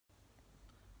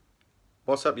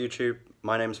What's up YouTube?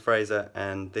 My name's Fraser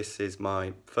and this is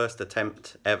my first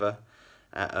attempt ever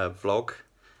at a vlog.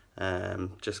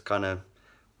 Just kind of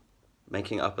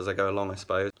making it up as I go along, I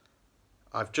suppose.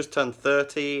 I've just turned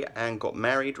 30 and got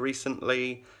married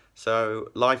recently,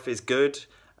 so life is good,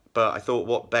 but I thought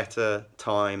what better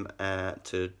time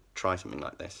to try something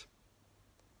like this.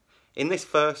 In this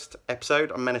first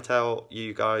episode, I'm going to tell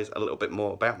you guys a little bit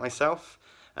more about myself,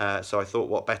 so I thought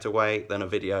what better way than a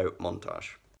video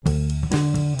montage.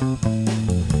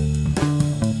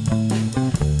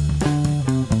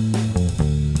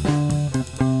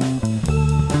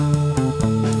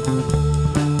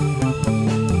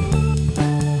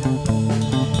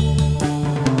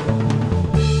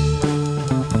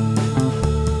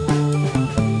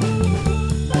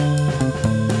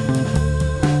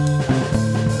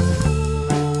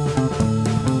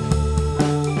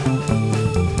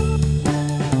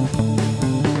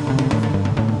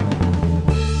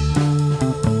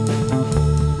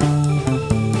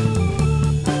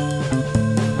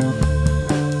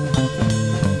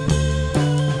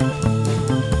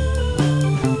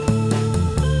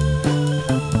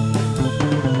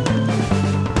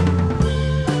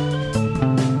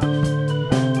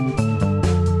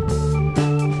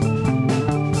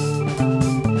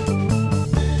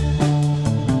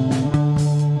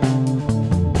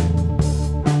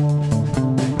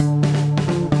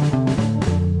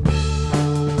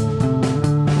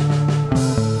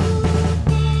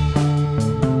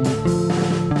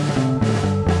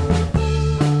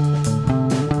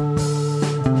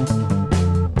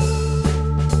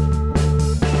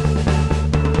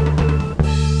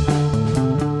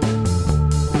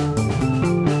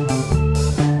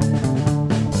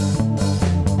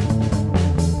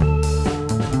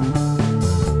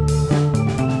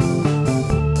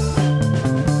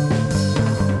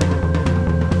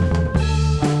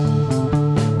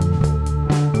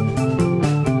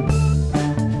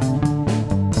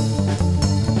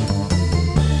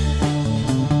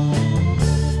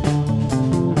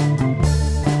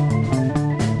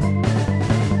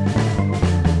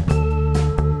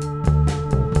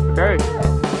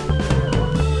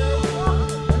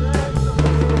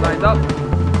 Lined up.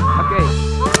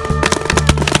 Okay.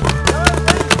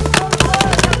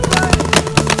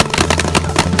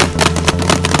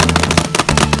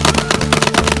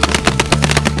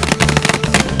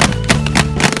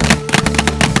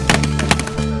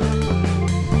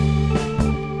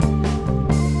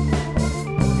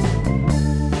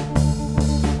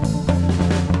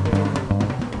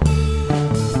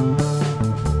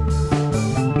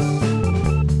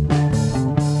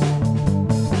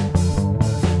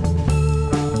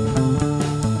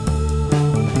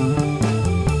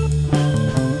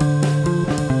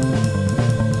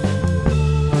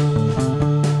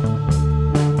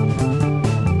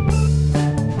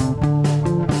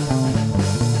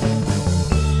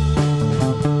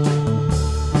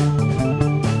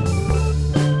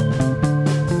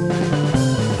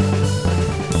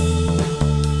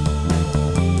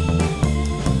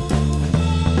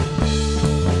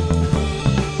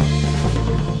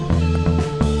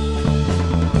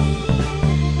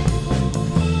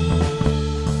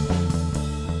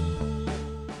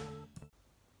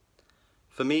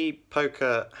 For me,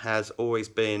 poker has always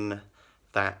been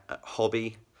that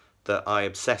hobby that I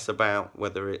obsess about,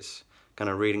 whether it's kind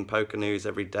of reading poker news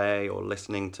every day or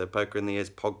listening to Poker in the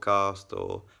Ears podcast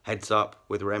or Heads Up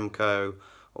with Remco,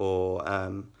 or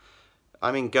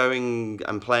going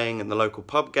and playing in the local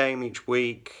pub game each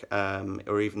week,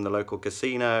 or even the local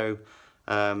casino.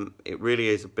 It really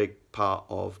is a big part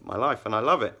of my life and I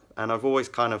love it. And I've always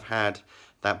kind of had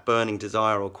that burning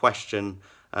desire or question,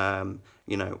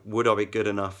 would I be good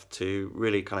enough to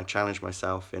really kind of challenge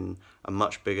myself in a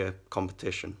much bigger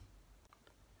competition?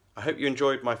 I hope you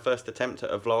enjoyed my first attempt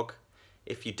at a vlog.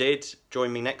 If you did,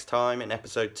 join me next time in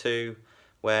episode 2,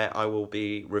 where I will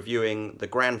be reviewing the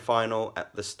grand final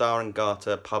at the Star and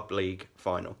Garter Pub League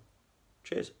final.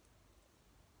 Cheers.